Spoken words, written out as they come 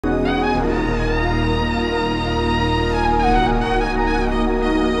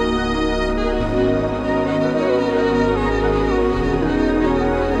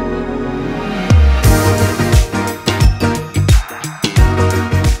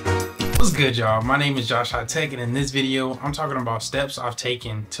What's good, y'all? My name is Josh High Tech, and in this video, I'm talking about steps I've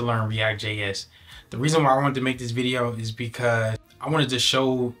taken to learn React.js. The reason why I wanted to make this video is because I wanted to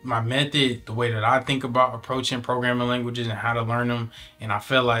show my method, the way that I think about approaching programming languages and how to learn them, and I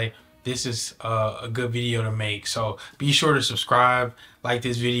feel like this is a good video to make. So be sure to subscribe, like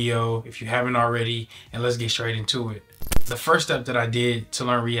this video if you haven't already, and let's get straight into it. The first step that I did to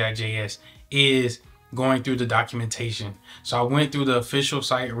learn React.js is going through the documentation. So I went through the official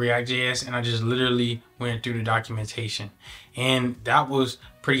site React.js and I just literally went through the documentation, and that was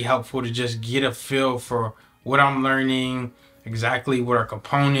pretty helpful to just get a feel for what I'm learning, exactly what are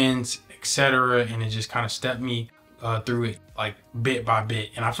components, etc. And it just kind of stepped me through it like bit by bit,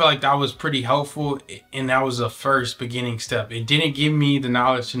 and I feel like that was pretty helpful, and that was the first beginning step. It didn't give me the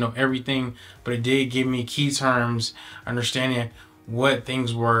knowledge to know everything, but it did give me key terms, understanding what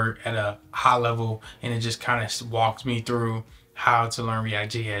things were at a high level, and it just kind of walked me through how to learn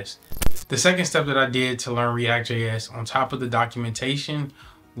React.js. The second step that I did to learn React.js on top of the documentation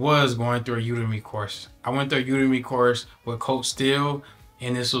was going through a Udemy course. I went through a Udemy course with Coach Steele,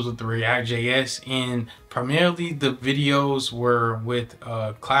 and this was with the React.js, and primarily the videos were with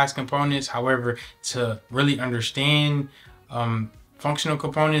class components. However, to really understand functional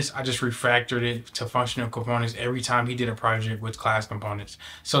components, I just refactored it to functional components every time he did a project with class components.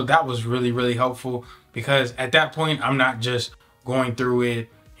 So that was really helpful, because at that point I'm not just going through it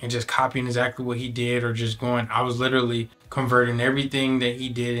and just copying exactly what he did, or just going, I was literally converting everything that he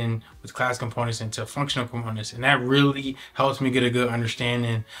did in with class components into functional components, and that really helps me get a good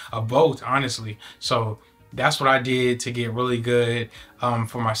understanding of both, honestly. So that's what I did to get really good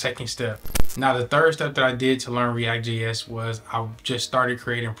for my second step. Now, the third step that I did to learn React.js was I just started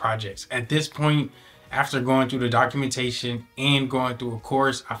creating projects. At this point, after going through the documentation and going through a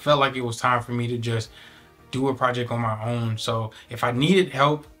course, I felt like it was time for me to just do a project on my own. So if I needed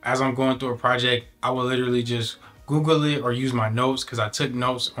help as I'm going through a project, I would literally just Google it or use my notes, because I took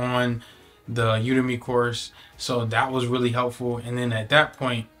notes on the Udemy course. So that was really helpful. And then at that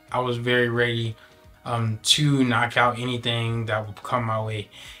point, I was very ready to knock out anything that would come my way.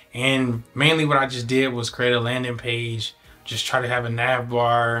 And mainly what I just did was create a landing page, just try to have a nav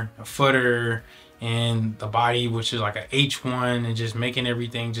bar, a footer, and the body, which is like a H1, and just making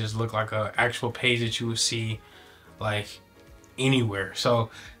everything just look like an actual page that you would see like anywhere. So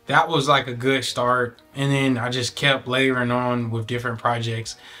that was like a good start. And then I just kept layering on with different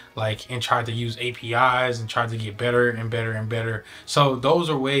projects, like, and tried to use APIs and tried to get better and better and better. So those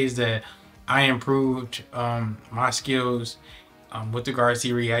are ways that I improved my skills with regards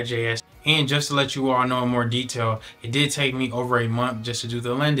to React.js. And just to let you all know in more detail, it did take me over a month just to do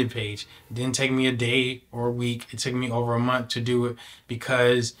the landing page. It didn't take me a day or a week. It took me over a month to do it,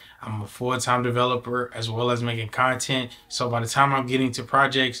 because I'm a full-time developer as well as making content. So by the time I'm getting to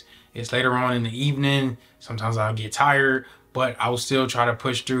projects, it's later on in the evening. Sometimes I'll get tired, but I will still try to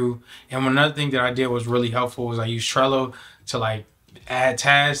push through. And another thing that I did was really helpful was I used Trello to like add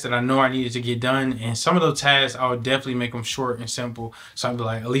tasks that I know I needed to get done, and some of those tasks I would definitely make them short and simple. So I'd be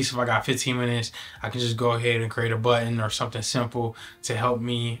like, at least if I got 15 minutes, I can just go ahead and create a button or something simple to help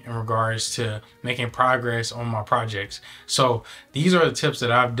me in regards to making progress on my projects. So these are the tips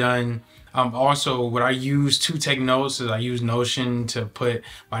that I've done. Also, what I use to take notes is I use Notion to put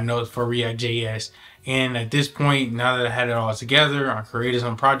my notes for React.js. And at this point, now that I had it all together, I created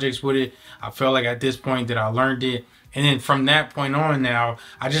some projects with it. I felt like at this point that I learned it. And then from that point on, now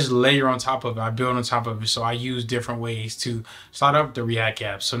I just layer on top of it. I build on top of it. So I use different ways to start up the React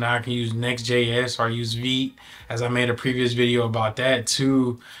app. So now I can use Next.js, or I use Vite, as I made a previous video about that,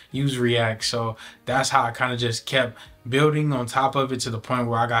 to use React. So that's how I kind of just kept building on top of it to the point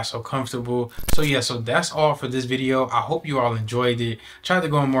where I got so comfortable. So yeah, so that's all for this video. I hope you all enjoyed it. Tried to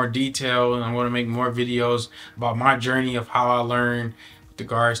go in more detail, and I want to make more videos about my journey of how I learned with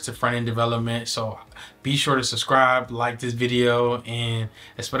regards to front-end development. So be sure to subscribe, like this video, and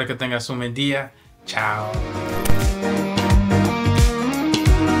espero que tengas un buen día. Ciao.